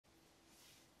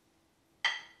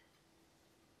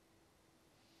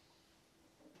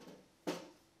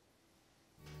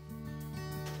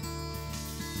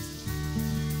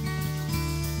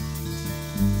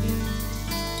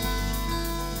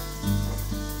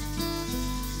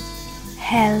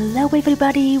Hello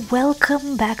everybody,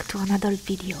 welcome back to another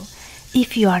video.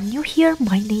 If you are new here,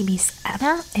 my name is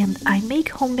Anna and I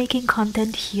make homemaking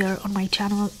content here on my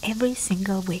channel every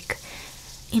single week.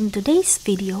 In today's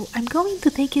video, I'm going to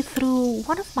take you through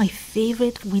one of my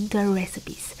favorite winter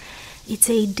recipes. It's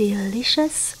a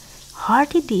delicious,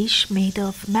 hearty dish made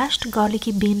of mashed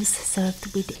garlicky beans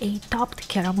served with a topped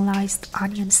caramelized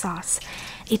onion sauce.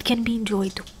 It can be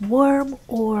enjoyed warm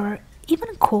or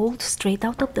even cold straight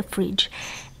out of the fridge,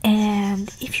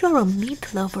 and if you're a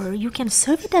meat lover you can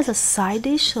serve it as a side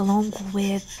dish along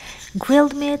with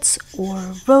grilled meats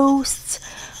or roasts,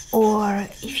 or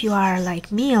if you are like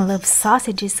me and love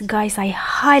sausages, guys, I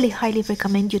highly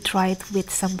recommend you try it with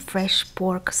some fresh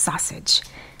pork sausage.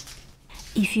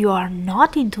 If you are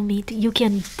not into meat, you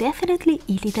can definitely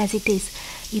eat it as it is.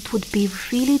 It would be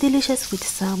really delicious with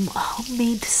some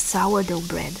homemade sourdough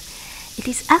bread. It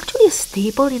is actually a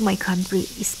staple in my country,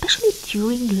 especially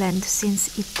during Lent,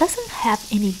 since it doesn't have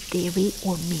any dairy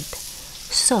or meat.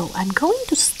 So I'm going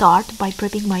to start by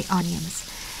prepping my onions.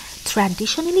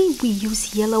 Traditionally, we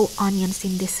use yellow onions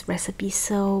in this recipe,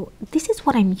 so this is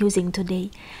what I'm using today.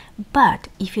 But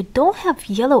if you don't have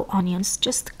yellow onions,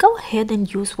 just go ahead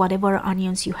and use whatever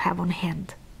onions you have on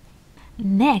hand.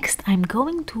 Next, I'm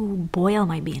going to boil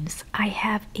my beans. I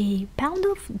have a pound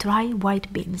of dry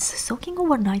white beans soaking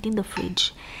overnight in the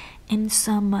fridge and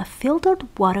some filtered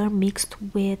water mixed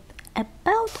with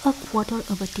about a quarter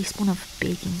of a teaspoon of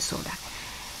baking soda.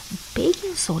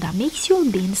 Baking soda makes your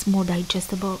beans more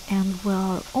digestible and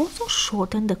will also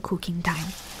shorten the cooking time.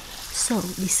 So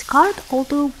discard all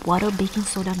the water baking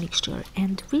soda mixture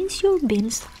and rinse your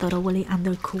beans thoroughly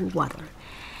under cool water.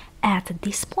 At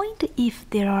this point, if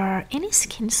there are any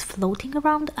skins floating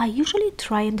around, I usually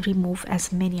try and remove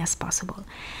as many as possible.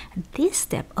 This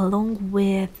step, along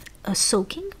with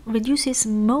soaking, reduces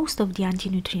most of the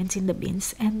anti-nutrients in the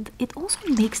beans, and it also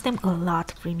makes them a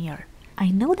lot creamier. I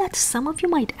know that some of you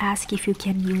might ask if you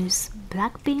can use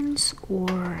black beans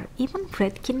or even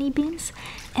red kidney beans,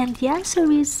 and the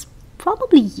answer is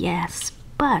probably yes,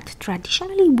 but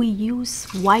traditionally we use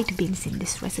white beans in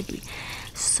this recipe.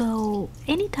 So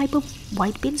any type of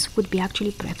white beans would be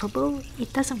actually preferable.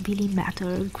 It doesn't really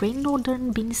matter. Grain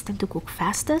northern beans tend to cook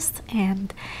fastest,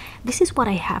 and this is what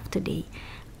I have today.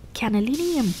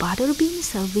 Cannellini and butter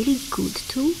beans are really good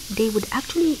too. They would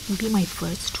actually be my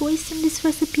first choice in this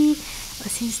recipe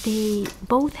since they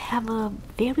both have a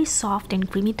very soft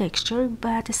and creamy texture,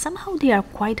 but somehow they are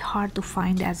quite hard to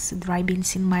find as dry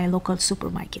beans in my local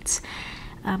supermarkets.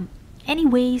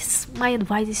 Anyways, my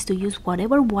advice is to use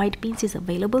whatever white beans is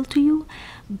available to you,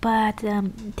 but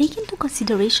take into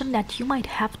consideration that you might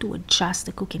have to adjust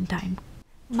the cooking time.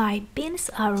 My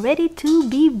beans are ready to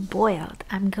be boiled.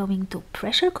 I'm going to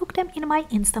pressure cook them in my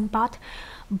Instant Pot,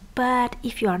 but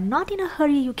if you are not in a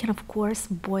hurry, you can of course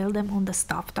boil them on the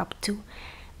stovetop too.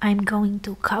 I'm going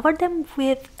to cover them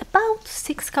with about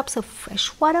 6 cups of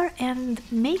fresh water and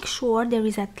make sure there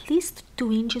is at least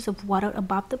 2 inches of water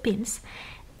above the beans,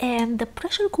 and the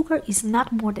pressure cooker is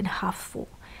not more than half full.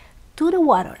 To the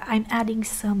water, I'm adding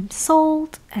some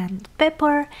salt and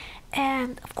pepper,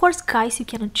 and of course, guys, you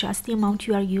can adjust the amount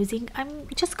you are using. I'm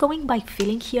just going by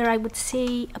feeling here. I would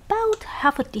say about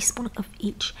half a teaspoon of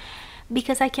each,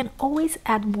 because I can always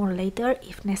add more later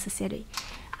if necessary.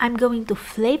 I'm going to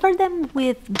flavor them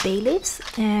with bay leaves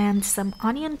and some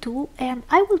onion too, and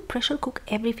I will pressure cook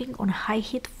everything on high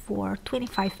heat for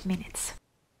 25 minutes.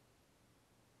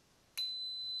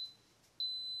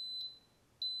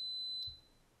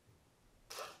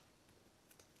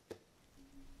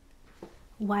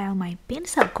 While my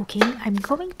beans are cooking, I'm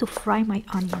going to fry my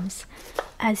onions.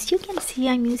 As you can see,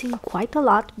 I'm using quite a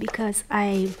lot because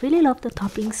I really love the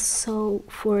toppings, so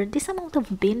for this amount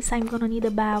of beans I'm gonna need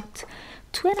about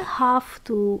 2.5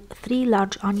 to 3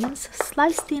 large onions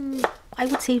sliced in, I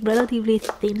would say, relatively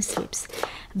thin strips.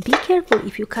 Be careful,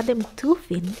 if you cut them too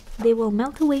thin, they will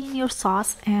melt away in your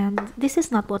sauce, and this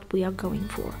is not what we are going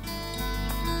for.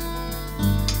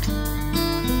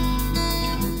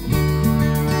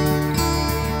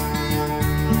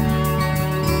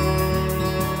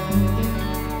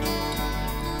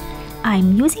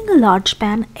 I'm using a large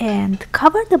pan and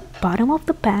cover the bottom of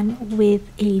the pan with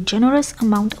a generous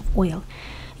amount of oil.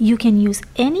 You can use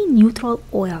any neutral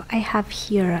oil. I have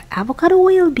here avocado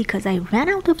oil because I ran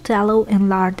out of tallow and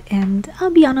lard, and I'll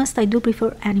be honest, I do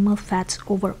prefer animal fats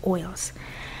over oils.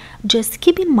 Just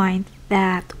keep in mind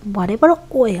that whatever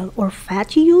oil or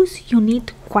fat you use, you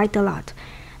need quite a lot.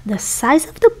 The size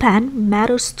of the pan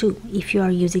matters too. If you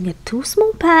are using a too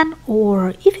small pan, or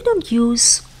if you don't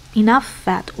use enough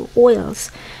fat or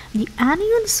oils, the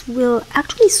onions will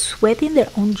actually sweat in their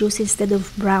own juice instead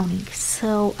of browning.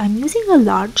 So I'm using a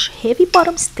large, heavy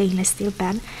bottom stainless steel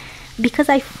pan because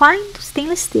I find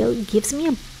stainless steel gives me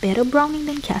a better browning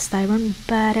than cast iron,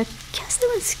 but a cast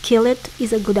iron skillet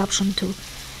is a good option too.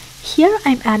 Here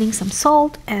I'm adding some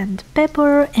salt and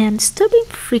pepper and stirring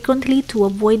frequently to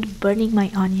avoid burning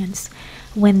my onions.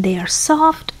 When they are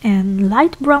soft and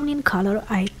light brown in color,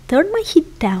 I turn my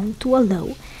heat down to a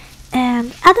low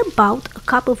and add about a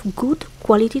cup of good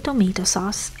quality tomato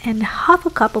sauce and half a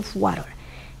cup of water.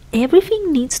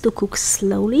 Everything needs to cook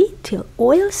slowly till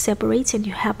oil separates and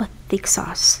you have a thick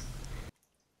sauce.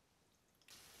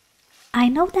 I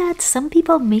know that some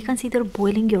people may consider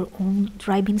boiling your own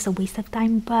dry beans a waste of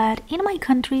time, but in my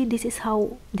country this is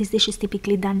how this dish is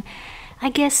typically done. I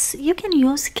guess you can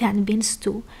use canned beans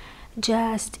too.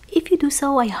 Just if you do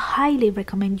so, I highly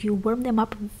recommend you warm them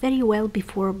up very well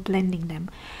before blending them.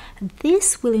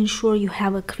 This will ensure you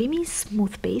have a creamy,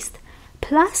 smooth paste.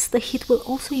 Plus, the heat will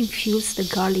also infuse the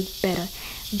garlic better.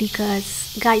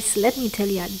 Because, guys, let me tell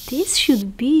you, this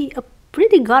should be a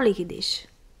pretty garlicky dish.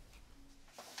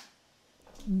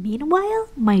 Meanwhile,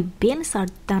 my beans are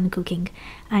done cooking.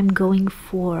 I'm going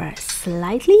for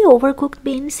slightly overcooked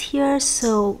beans here,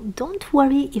 so don't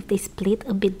worry if they split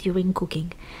a bit during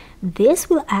cooking. This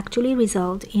will actually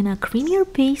result in a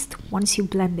creamier paste once you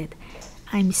blend it.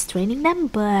 I'm straining them,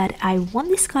 but I won't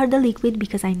discard the liquid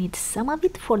because I need some of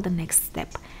it for the next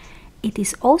step. It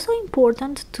is also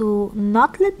important to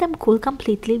not let them cool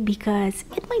completely because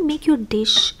it might make your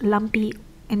dish lumpy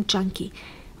and chunky.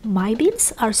 My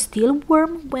beans are still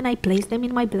warm when I place them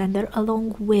in my blender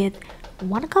along with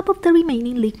 1 cup of the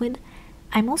remaining liquid.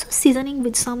 I'm also seasoning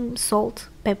with some salt,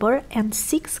 pepper and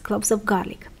 6 cloves of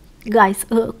garlic. Guys,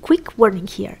 a quick warning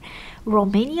here.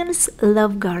 Romanians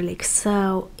love garlic,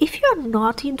 so if you're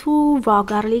not into raw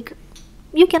garlic,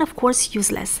 you can of course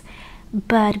use less.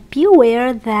 But be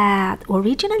aware that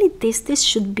originally this dish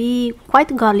should be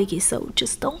quite garlicky, so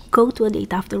just don't go to a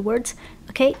date afterwards,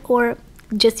 okay? Or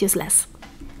just use less.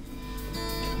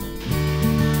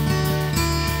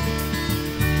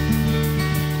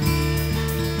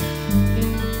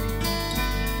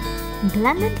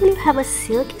 Blend until you have a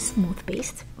silky smooth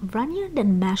paste, runnier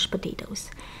than mashed potatoes.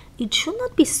 It should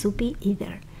not be soupy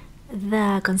either.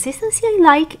 The consistency I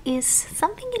like is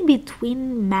something in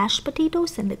between mashed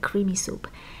potatoes and a creamy soup.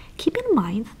 Keep in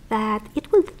mind that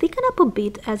it will thicken up a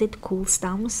bit as it cools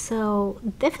down, so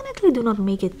definitely do not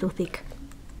make it too thick.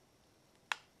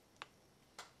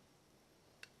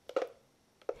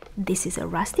 This is a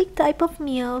rustic type of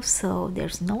meal, so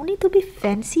there's no need to be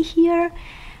fancy here.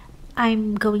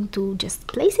 I'm going to just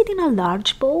place it in a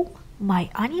large bowl. My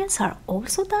onions are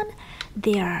also done.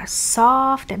 They are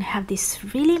soft and have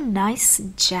this really nice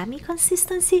jammy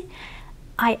consistency.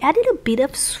 I added a bit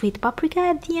of sweet paprika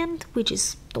at the end, which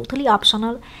is totally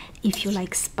optional. If you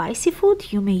like spicy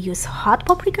food, you may use hot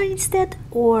paprika instead,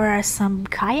 or some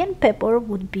cayenne pepper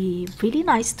would be really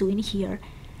nice too in here.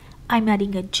 I'm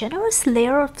adding a generous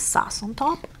layer of sauce on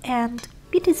top, and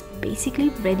it is basically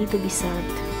ready to be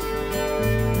served.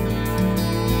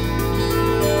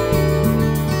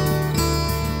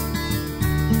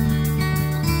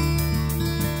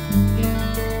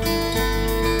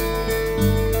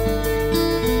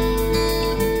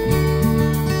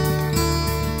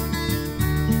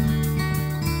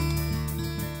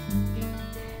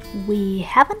 We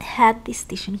haven't had this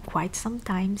dish in quite some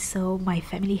time, so my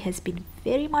family has been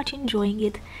very much enjoying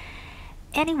it.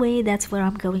 Anyway, that's where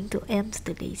I'm going to end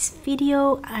today's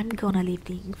video. I'm gonna leave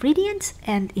the ingredients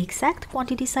and exact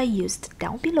quantities I used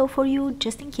down below for you,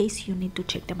 just in case you need to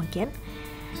check them again.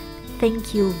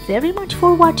 Thank you very much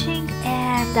for watching,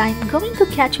 and I'm going to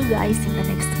catch you guys in the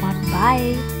next one.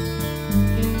 Bye!